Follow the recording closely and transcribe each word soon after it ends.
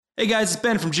Hey guys, it's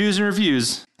Ben from Jews and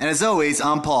Reviews. And as always,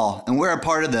 I'm Paul, and we're a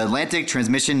part of the Atlantic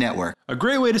Transmission Network. A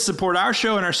great way to support our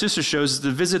show and our sister shows is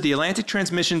to visit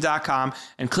theatlantictransmission.com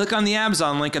and click on the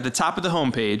Amazon link at the top of the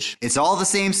homepage. It's all the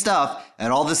same stuff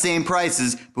at all the same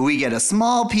prices, but we get a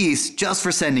small piece just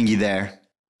for sending you there.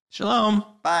 Shalom.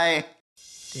 Bye.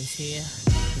 This here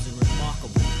is a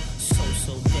remarkable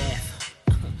So Deaf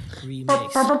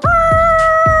remix.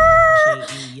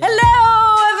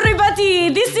 Hello, everybody.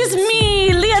 This is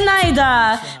me,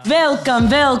 Leonida. Welcome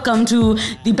to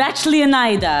the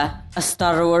Bachleonida, a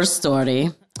Star Wars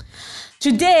story.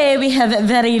 Today we have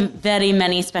very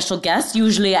many special guests.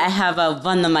 Usually I have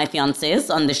one of my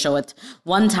fiancés on the show at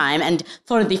one time, and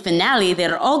for the finale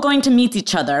they're all going to meet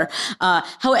each other.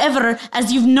 However,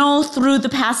 as you know through the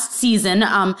past season,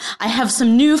 I have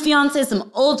some new fiancés,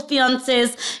 some old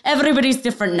fiancés. Everybody's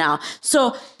different now.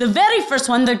 So the very first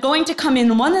one, they're going to come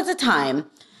in one at a time.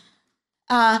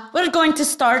 We're going to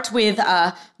start with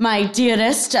my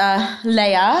dearest,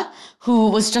 Leia,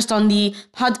 who was just on the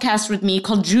podcast with me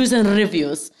called Jews and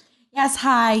Reviews. Yes,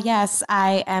 hi. Yes,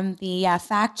 I am the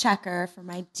fact checker for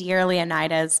my dear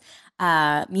Leonida's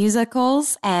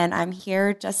musicals, and I'm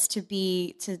here just to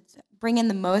bring in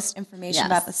the most information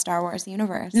about the Star Wars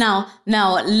universe. Now,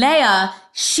 Leia,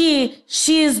 she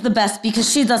is the best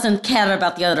because she doesn't care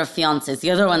about the other fiancés. The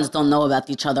other ones don't know about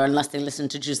each other unless they listen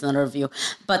to Jews and Review.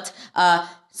 But,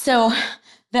 so,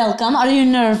 welcome. Are you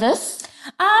nervous?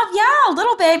 Yeah, a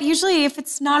little bit. Usually if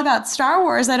it's not about Star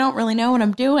Wars, I don't really know what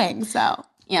I'm doing, so.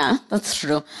 Yeah, that's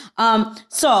true.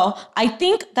 So I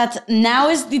think that now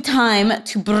is the time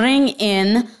to bring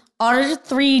in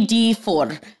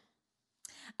R3D4.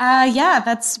 Yeah,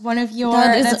 that's one of your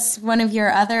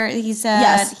other, he's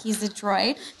a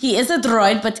droid. He is a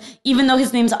droid, but even though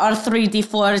his name's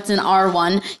R3D4, it's an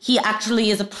R1, he actually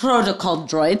is a protocol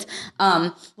droid.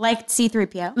 Like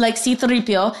C-3PO. Like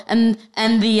C-3PO,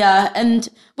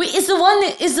 wait, is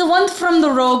the one from the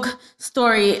Rogue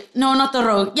story? No, not the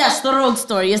Rogue. Yes, the Rogue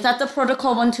story. Is that the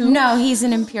protocol one too? No, he's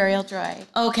an Imperial droid.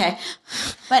 Okay.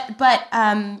 But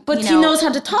he knows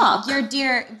how to talk. Your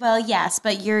dear, well, yes,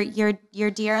 but your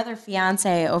dear other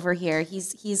fiance over here,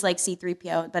 he's like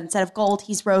C-3PO, but instead of gold,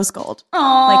 he's rose gold.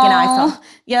 Aww. Like an iPhone.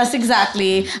 Yes,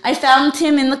 exactly. I found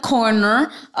him in the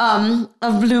corner of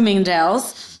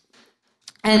Bloomingdale's,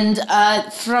 and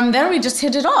from there we just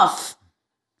hit it off.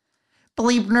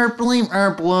 Bleep, nerp, bleep,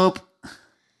 bloop.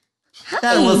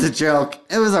 That was a joke.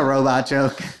 It was a robot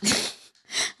joke.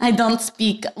 I don't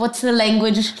speak, what's the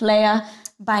language, Leia?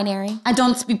 Binary. I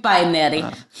don't speak binary.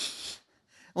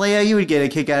 Leia, you would get a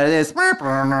kick out of this.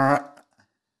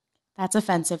 That's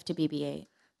offensive to BB-8.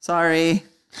 Sorry.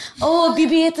 Oh,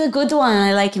 BB-8's a good one.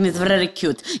 I like him. He's very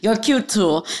cute. You're cute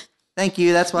too. Thank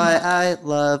you. That's why I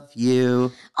love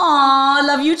you. Aw,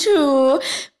 love you too.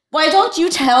 Why don't you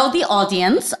tell the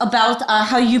audience about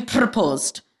how you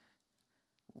proposed?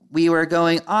 We were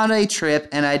going on a trip,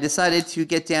 and I decided to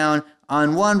get down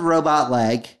on one robot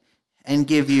leg and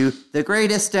give you the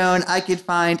greatest stone I could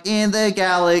find in the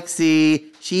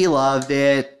galaxy. She loved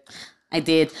it. I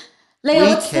did.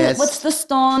 Leia, what's the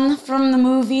stone from the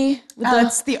movie?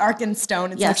 It's the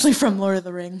Arkenstone. It's actually from Lord of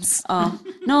the Rings. Oh.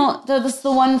 No, that's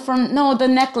the one from, the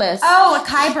necklace. Oh, a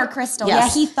Kyber crystal.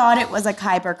 Yes. Yeah, he thought it was a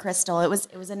Kyber crystal. It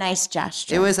was a nice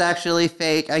gesture. It was actually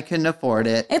fake. I couldn't afford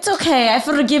it. It's okay. I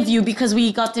forgive you because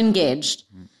we got engaged.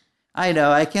 I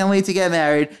know. I can't wait to get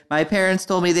married. My parents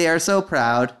told me they are so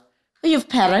proud. You have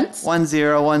parents?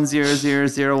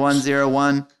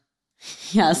 1010000101.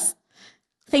 Yes.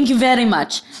 Thank you very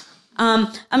much.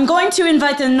 I'm going to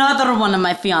invite another one of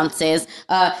my fiancés.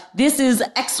 This is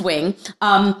X-Wing.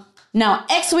 Now,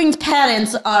 X-Wing's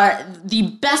parents are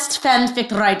the best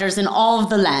fanfic writers in all of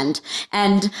the land,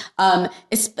 and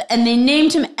they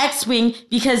named him X-Wing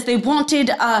because they wanted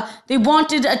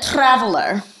a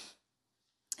traveler.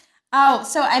 Oh,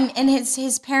 so and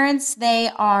his parents, they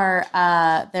are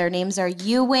their names are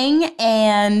U-Wing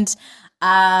and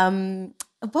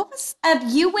what was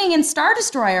U-Wing and Star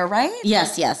Destroyer, right?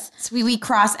 Yes. So we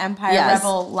cross Empire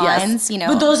Rebel lines, you know.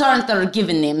 But those aren't their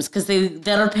given names because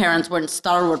their parents weren't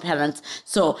Star Wars parents.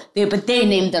 So they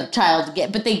named their child,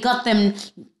 but they got them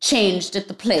changed at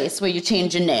the place where you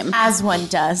change your name. As one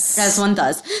does.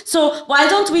 So why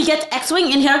don't we get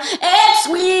X-Wing in here?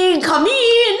 X-Wing, come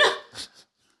in!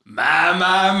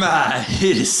 My.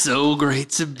 It is so great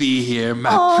to be here,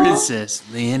 my Princess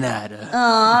Leonida.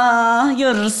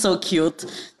 You're so cute.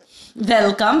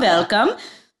 Welcome.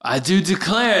 I do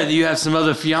declare that you have some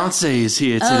other fiancés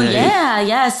here today. Oh, yeah,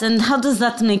 yes. And how does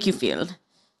that make you feel?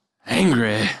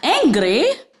 Angry. Angry?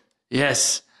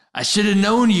 Yes. I should have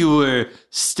known you were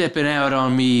stepping out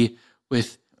on me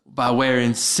with by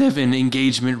wearing 7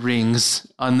 engagement rings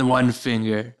on the one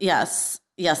finger. Yes,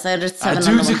 I did 7 I on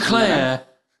do the one declare finger.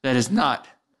 that is not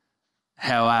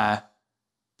how I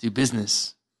do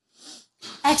business.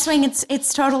 X-Wing,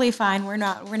 it's totally fine. We're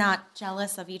not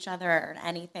jealous of each other or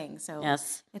anything. So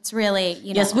Yes. it's really,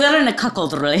 Yes, we're in a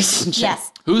cuckold relationship.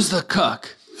 Yes. Who's the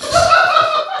cuck?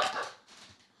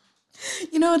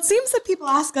 It seems that people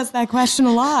ask us that question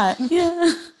a lot.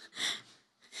 Yeah.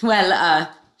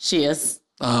 Well, she is.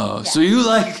 Oh, so you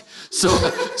like so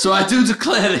I do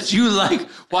declare that you like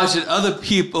watching other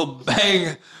people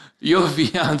bang your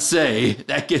fiance.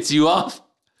 That gets you off?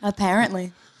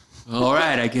 Apparently. All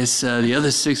right, I guess the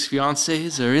other 6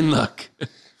 fiancés are in luck.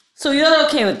 So you're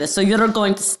okay with this? So you're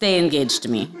going to stay engaged to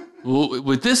me? Well,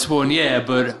 with this one, yeah,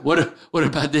 but what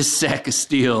about this sack of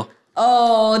steel?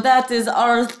 Oh, that is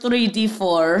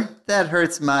R3D4. That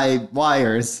hurts my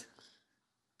wires.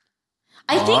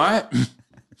 I All think right.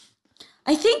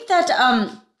 I think that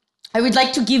I would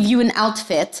like to give you an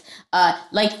outfit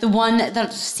like the one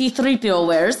that C-3PO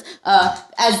wears.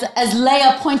 As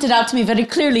Leia pointed out to me very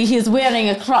clearly, he is wearing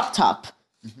a crop top.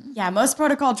 Yeah, most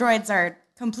protocol droids are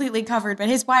completely covered, but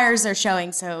his wires are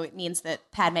showing, so it means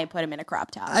that Padme put him in a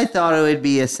crop top. I thought it would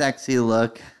be a sexy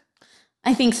look.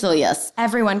 I think so, yes.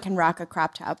 Everyone can rock a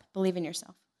crop top. Believe in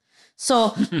yourself.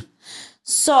 So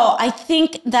I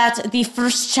think that the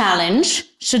first challenge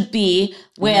should be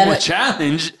where... A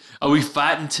challenge? Are we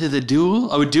fighting to the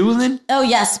duel? Are we dueling? Oh,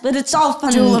 yes, but it's all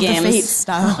fun Duel and of the games. Fates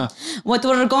style. What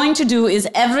we're going to do is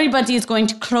everybody is going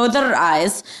to close their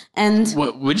eyes and...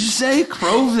 What would you say?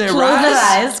 Close their Close eyes? their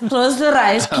eyes, close their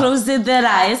eyes, close their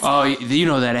eyes. Oh, you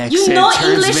know that accent. You know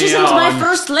turns English me isn't on. my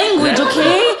first language,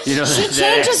 okay? You know She that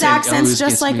changes accent accents always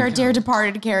just gets like me our going. dear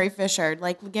departed Carrie Fisher.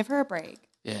 Like, give her a break.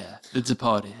 Yeah, the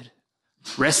departed.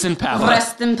 Rest in power.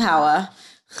 Rest in power.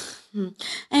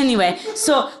 Anyway,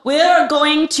 so we're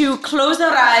going to close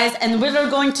our eyes and we're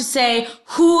going to say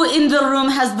who in the room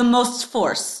has the most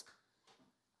force.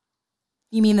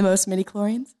 You mean the most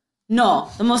midi-chlorians? No,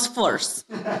 the most force.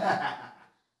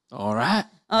 All right.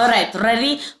 All right,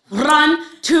 ready? 1,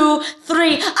 2,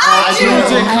 3. I do!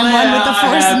 I'm one with the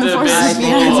force and the force is with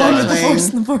me. I'm one with the Thing. force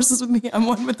and the force is with me. I'm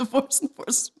one with the force and the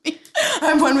force is with me.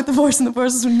 I'm one with the force and the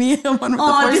force is with me. I'm one with the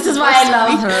Oh, force this and is the why force I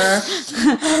is with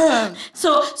me. love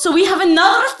her. So we have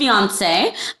another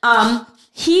fiance.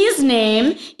 His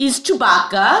name is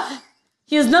Chewbacca.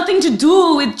 He has nothing to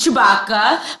do with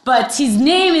Chewbacca, but his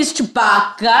name is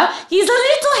Chewbacca. He's a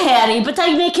little hairy, but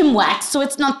I make him wax, so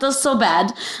it's not so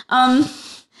bad.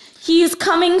 He's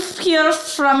coming here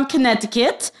from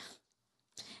Connecticut.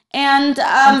 And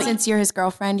And since you're his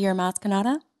girlfriend, you're a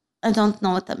mascanada? I don't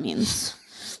know what that means.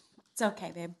 It's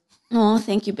okay, babe. Oh,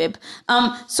 thank you, babe.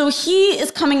 So he is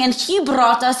coming and he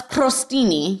brought us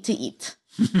crostini to eat.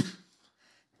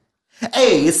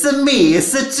 Hey, it's me,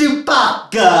 it's a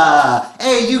Chewbacca.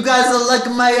 Hey, you guys are like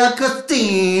my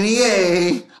Costini,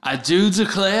 hey. I do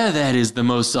declare that is the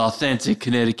most authentic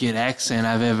Connecticut accent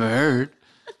I've ever heard.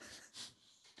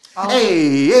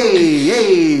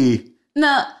 Hey.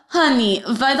 Now, honey,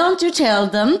 why don't you tell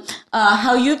them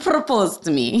how you proposed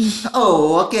to me?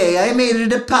 Oh, okay, I made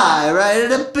it a pie,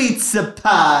 right? A pizza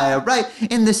pie, right?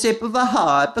 In the shape of a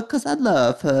heart, because I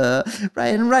love her.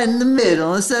 Right, and right in the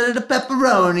middle, instead of the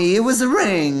pepperoni, it was a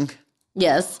ring.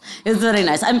 Yes, it's very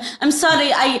nice. I'm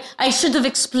sorry, I should have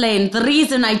explained. The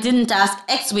reason I didn't ask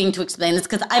X-Wing to explain is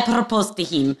because I proposed to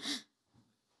him.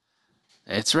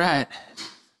 That's right.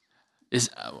 It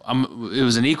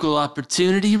was an equal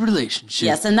opportunity relationship.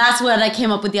 Yes, and that's where I came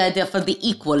up with the idea for the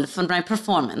equal for my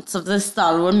performance of the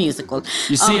Star Wars musical.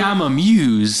 You see, I'm a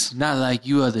muse, not like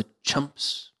you other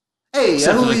chumps. Hey,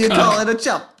 Except who for the you cock. calling a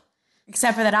chump?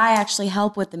 Except for that I actually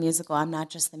help with the musical. I'm not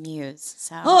just the muse.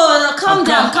 So Oh, calm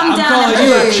down, calm I'm down. calling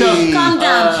you a chump. Calm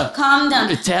down, calm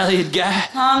down. Italian guy.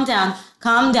 Calm down,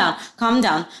 calm down, calm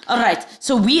down. All right,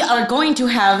 so we are going to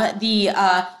have the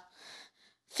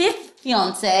fifth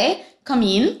fiance come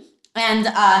in, and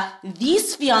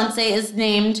this fiance is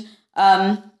named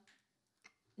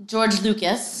George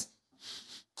Lucas.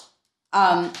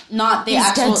 Not the He's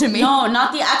actual. dead to me. No,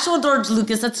 not the actual George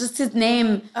Lucas. That's just his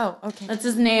name. Oh, okay. That's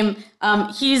his name.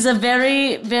 He's a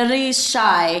very, very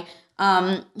shy.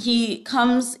 He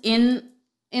comes in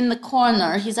the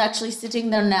corner. He's actually sitting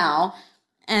there now,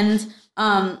 and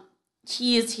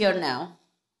he is here now.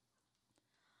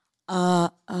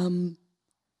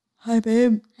 Hi,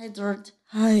 babe. Hi, George.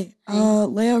 Hi.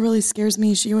 Leia really scares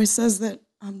me. She always says that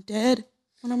I'm dead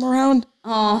when I'm around.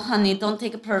 Oh, honey, don't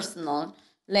take it personal.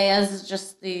 Leia's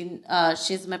just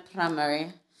she's my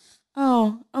primary.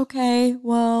 Oh, okay.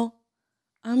 Well,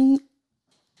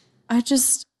 I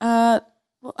just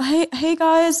Well, hey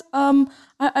guys.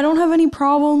 I don't have any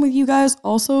problem with you guys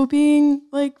also being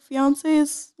like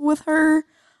fiancés with her.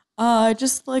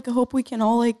 Just like I hope we can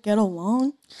all like get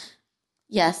along.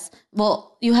 Yes.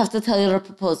 Well, you have to tell your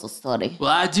proposal story. Well,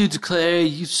 I do declare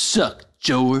you suck,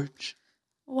 George.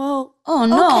 Well, Oh,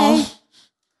 no. okay.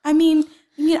 I mean,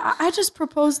 I just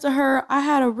proposed to her. I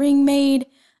had a ring made,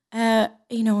 and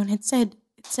it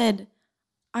said,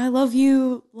 "I love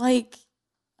you," like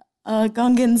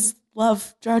Gungans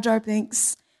love Jar Jar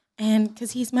Binks, and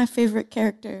because he's my favorite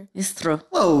character. It's true.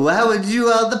 Whoa, how would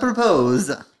you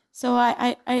propose? So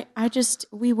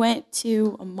we went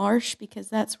to a marsh because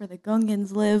that's where the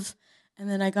Gungans live, and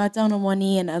then I got down on one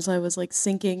knee, and as I was like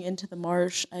sinking into the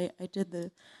marsh, I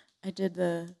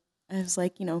was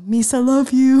like, Misa,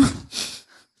 love you.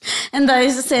 And I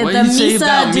said What the did you say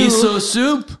about Misa do. miso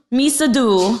soup? Misa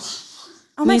do.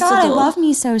 Oh my Miso god, I do. love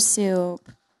miso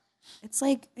soup.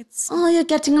 Oh, you're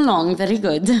getting along. Very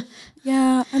good.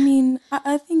 Yeah, I mean,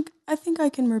 I think I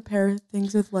can repair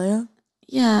things with Leia.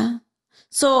 Yeah.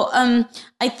 So,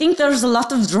 I think there's a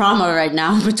lot of drama right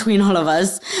now between all of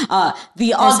us. The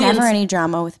There's audience. never any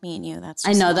drama with me and you. That's I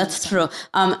just know all I'm that's saying. true.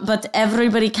 But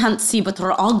everybody can't see, but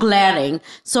we're all glaring.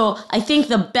 So I think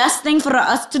the best thing for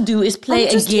us to do is play I'm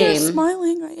a just here game.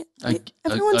 smiling.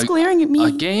 Everyone's glaring at me.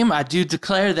 A game? I do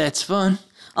declare that's fun.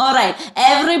 All right,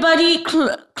 everybody,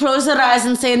 close their eyes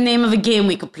and say the name of a game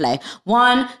we could play.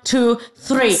 1, 2,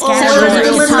 3.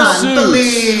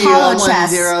 Monopoly. Hollow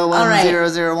chess.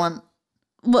 1-0-1-0-0-1.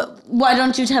 Why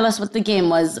don't you tell us what the game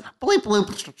was? Bleep bloop.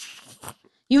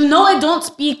 You know I don't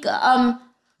speak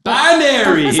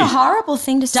Binary. That's a horrible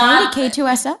thing to say to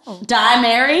K2SO.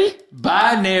 Mary?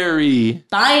 Binary.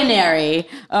 Binary.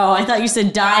 Oh, I thought you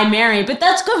said die Mary, but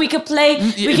that's good. We could play.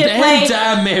 We could And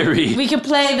play. Mary. We could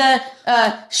play the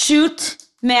shoot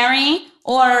Mary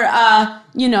or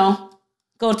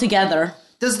go together.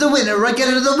 Does the winner get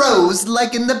the rose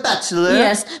like in The Bachelor?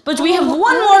 Yes, but we have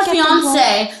one more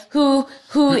fiance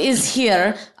who is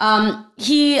here.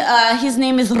 His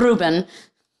name is Ruben.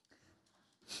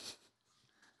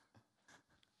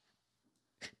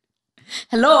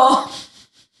 Hello.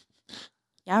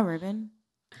 Yeah, Ruben.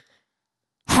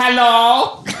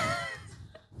 Hello,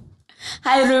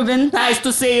 Hi, Ruben. nice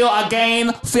to see you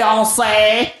again,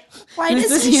 fiance. Why Nice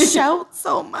does to he see you. shout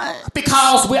so much?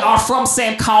 Because we are from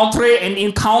same country, and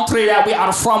in country that we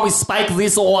are from, we speak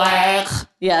this way.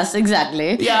 Yes,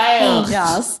 exactly. Yeah.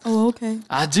 Yes. Oh, okay.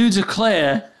 I do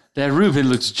declare that Ruben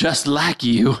looks just like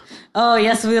you. Oh,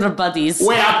 yes, we're buddies.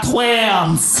 We are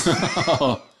twins.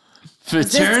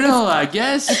 Fraternal, I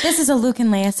guess. This is a Luke and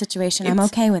Leia situation. I'm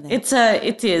okay with it.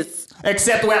 It is.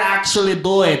 Except we actually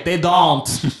do it. They don't.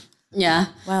 Yeah.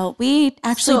 Well, we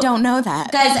actually So- don't know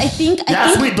that. Guys, I think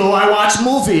Yes, we do. I watch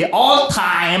movie all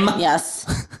time. yes.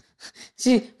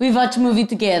 We watch movie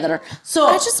together. So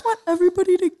I just want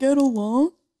everybody to get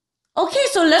along. okay,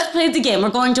 so let's play the game. We're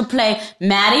going to play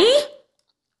Maddie,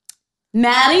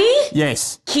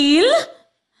 Yes. Keel,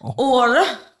 or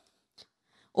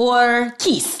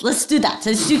Kiss. Let's do that.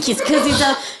 Let's do Kiss because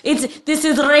this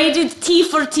is rated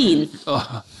T14.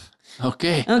 Oh,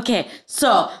 okay. Okay,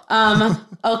 so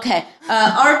okay,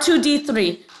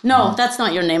 R2D3. No, that's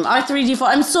not your name. R3D4.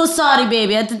 I'm so sorry,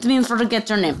 baby. I didn't mean to forget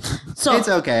your name. So It's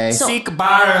okay. So Sick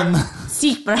burn.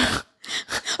 Seekber.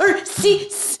 Or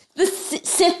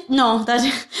no, that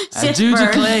I do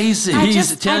declare he's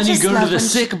telling you just go to love the when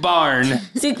sick barn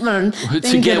Seekburn.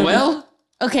 to get well.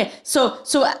 Okay, so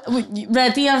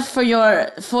ready for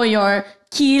your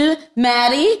Keel,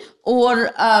 marry,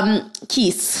 or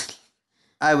kiss?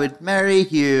 I would marry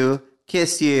you,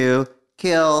 kiss you,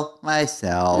 kill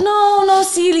myself. No,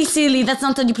 silly. That's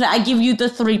not how you play. I give you the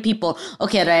 3 people.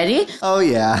 Okay, ready? Oh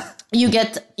yeah. You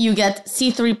get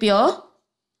C3PO,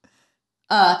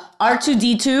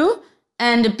 R2D2,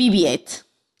 and BB-8.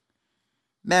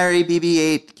 Marry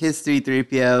BB-8, kiss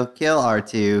 3PO, kill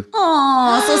R2.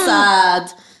 Oh, so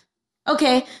sad.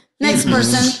 Okay, next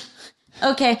person.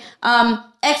 Okay,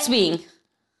 X-Wing.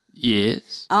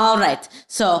 Yes. All right,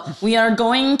 so we are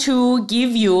going to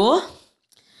give you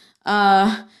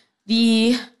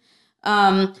the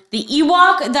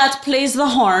Ewok that plays the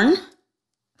horn,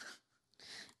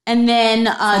 and then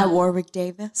Warwick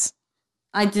Davis.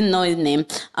 I didn't know his name.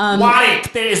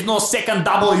 Warwick, there is no second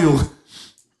W.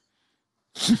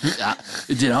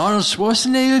 Did Arnold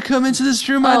Schwarzenegger come into this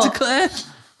room, I Oh. declare?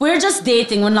 We're just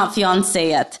dating. We're not fiancé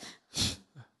yet.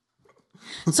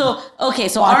 So okay,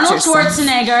 so Watch Arnold yourself.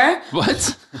 Schwarzenegger.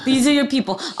 What? These are your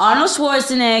people: Arnold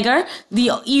Schwarzenegger, the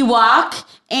Ewok,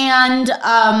 and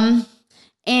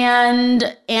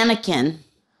Anakin.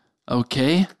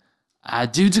 Okay. I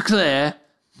do declare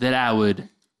that I would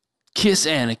kiss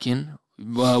Anakin.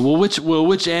 which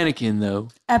Anakin though?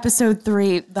 Episode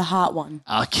 3, the hot one.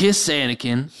 I'll kiss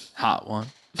Anakin, hot one.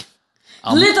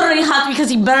 Literally hot because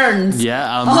he burns.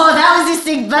 Yeah. Oh, that was his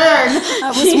sick burn.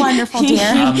 That was wonderful,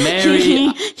 dear.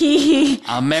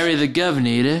 I'll marry the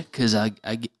Governor because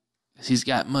he's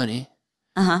got money.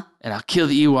 Uh-huh. And I'll kill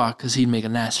the Ewok because he'd make a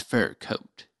nice fur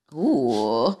coat.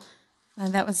 Ooh.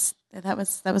 That was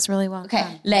really well. Okay,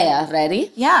 done. Leia,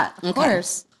 ready? Yeah, of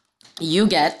course. You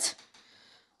get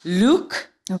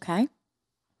Luke Okay.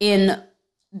 in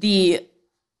the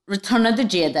Return of the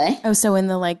Jedi. Oh, so in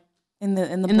the in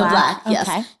the In the black, yes.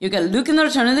 Okay. You get Luke in the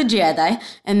Return of the Jedi,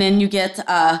 and then you get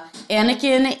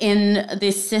Anakin in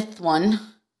the Sith one.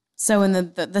 So in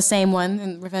the same one,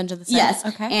 in Revenge of the Sith. Yes.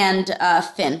 Okay. And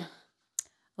Finn.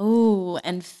 Ooh,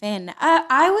 and Finn.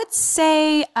 I would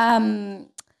say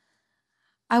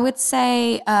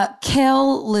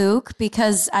kill Luke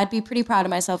because I'd be pretty proud of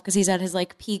myself because he's at his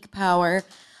peak power.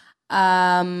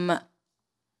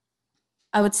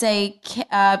 I would say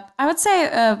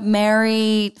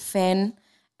marry Finn,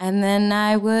 and then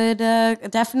I would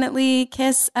definitely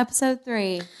kiss Episode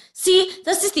 3. See,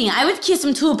 that's the thing. I would kiss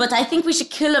him too, but I think we should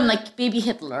kill him like baby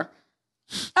Hitler.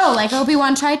 Oh, like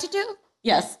Obi-Wan tried to do?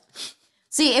 Yes.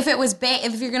 See, if it was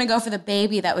if you're gonna go for the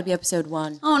baby, that would be Episode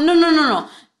 1. Oh, no.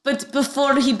 But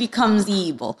before he becomes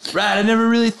evil. Right, I never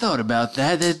really thought about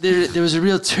that. There was a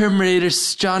real Terminator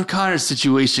John Connor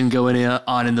situation going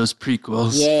on in those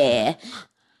prequels. Yeah.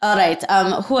 All right.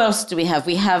 Who else do we have?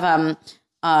 We have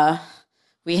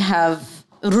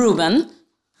Ruben.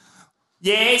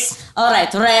 Yes. All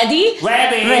right. Ready?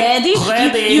 Ready.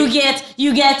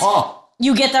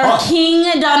 You get our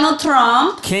King Donald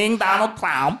Trump. King Donald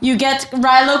Trump. You get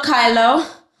Rilo Kylo.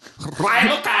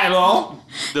 Rilo Kylo.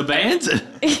 The band?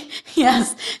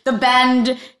 Yes, the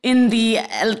band in the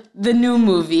new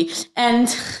movie, and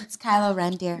It's Kylo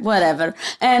Ren, dear. whatever,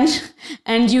 and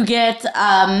you get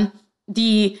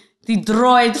the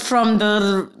droid from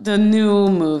the new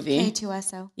movie.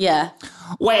 K2SO. Yeah.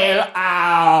 Well,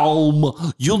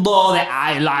 you know that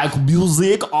I like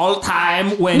music all the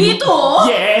time. Me too.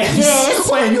 Yes.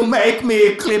 When you make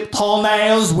me clip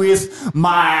toenails with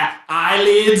my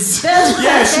eyelids. That's my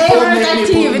yes, favorite make me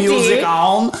activity. put music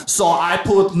on. So I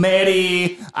put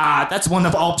Mary. That's one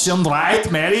of the options, right,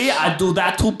 Mary? I do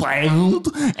that to Brand.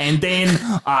 And then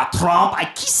Trump,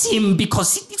 I kiss him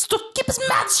because he needs to keep his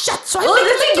mouth shut. So I Oh, make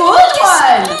that's him a give good me a kiss.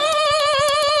 one.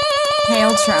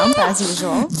 Hail Trump, as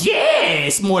usual.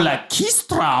 Yes, more like kiss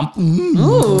Trump.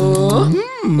 Ooh.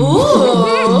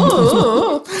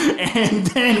 And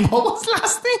then what was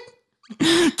last thing?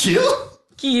 Kill?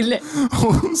 Kill.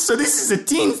 So this is a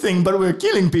teen thing, but we're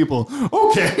killing people.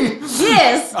 Okay.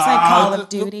 Yes. It's like Call of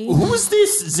Duty. Who's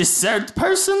this? The third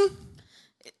person?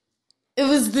 It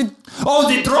was the Oh,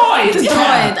 the droid.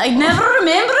 droid. I never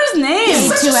remember his name.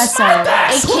 Such a K2SO.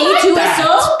 smartass. A Who like that?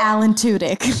 K2SO? Alan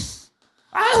Tudyk.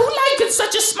 Who like it?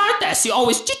 Such a smartass. He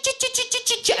always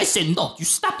I said no. You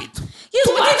stop it. Yes,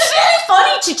 Too but much. it's a very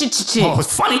funny chit. Oh,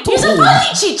 it's funny too. It's a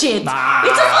funny chit. Nah,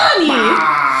 It's a funny.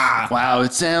 nah. Wow,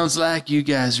 it sounds like you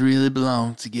guys really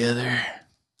belong together.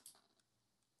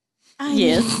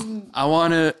 Yes.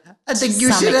 I think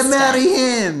you should have married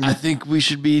him. I think we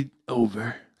should be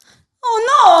over. Oh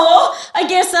no! I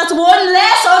guess that's one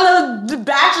less on the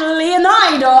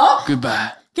Bachleonida.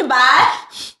 Goodbye. Goodbye.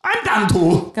 I'm done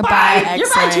too. Goodbye, Bye. You're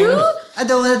bye X-Wing. too? I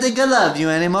don't want to think I love you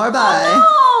anymore. Bye.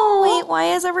 Oh, Wait, why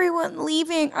is everyone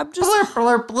leaving? I'm just. Blurp,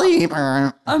 blurp, bleep.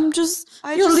 I'm just.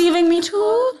 you're leaving me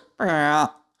too?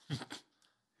 Blurp.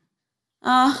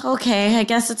 Okay. I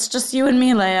guess it's just you and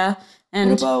me, Leia.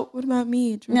 And What about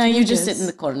me? no, you just sit in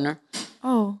the corner.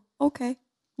 Oh, okay.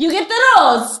 You get the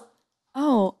rose.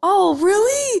 Oh,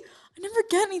 really? I never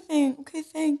get anything. Okay,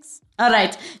 thanks. All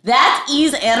right, that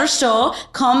is our show.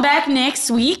 Come back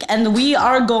next week, and we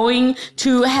are going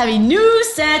to have a new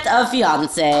set of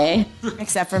fiance.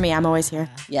 Except for me, I'm always here.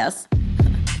 Yes.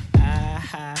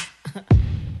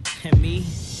 And me?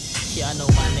 Yeah, I know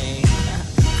my name.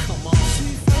 Come on.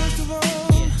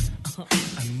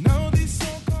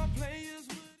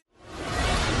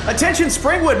 Attention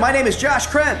Springwood, my name is Josh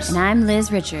Krebs, And I'm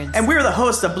Liz Richards. and we're the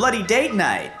hosts of Bloody Date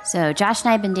Night. So Josh and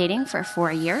I have been dating for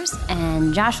 4 years,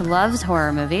 and Josh loves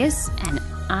horror movies, and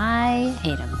I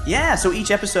hate them. Yeah, so each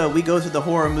episode we go through the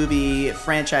horror movie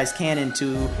franchise canon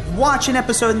to watch an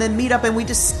episode and then meet up and we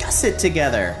discuss it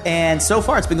together. And so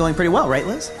far it's been going pretty well, right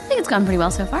Liz? I think it's gone pretty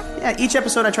well so far. Yeah, each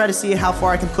episode I try to see how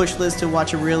far I can push Liz to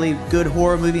watch a really good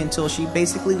horror movie until she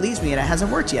basically leaves me, and it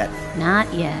hasn't worked yet.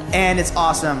 Not yet. And it's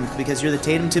awesome because you're the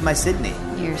Tatum to my Sydney.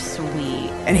 You're sweet.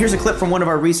 And here's a clip from one of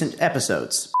our recent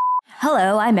episodes.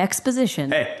 Hello, I'm Exposition.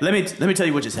 Hey, let me tell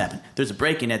you what just happened. There's a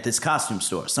break-in at this costume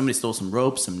store. Somebody stole some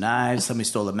ropes, some knives. Somebody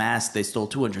stole a mask. They stole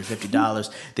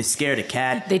 $250. They scared a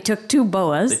cat. They took 2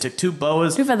 boas. Two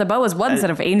feather boas, one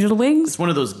set of angel wings. It's one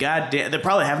of those goddamn... They're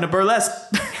probably having a burlesque...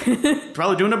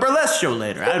 probably doing a burlesque show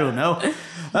later. I don't know.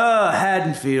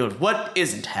 Haddonfield. What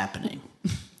isn't happening?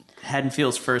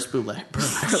 Haddonfield's first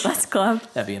burlesque club.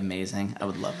 That'd be amazing. I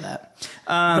would love that.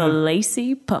 The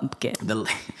Lacy Pumpkin.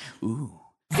 Ooh.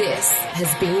 This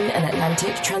has been an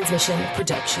Atlantic Transmission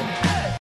production.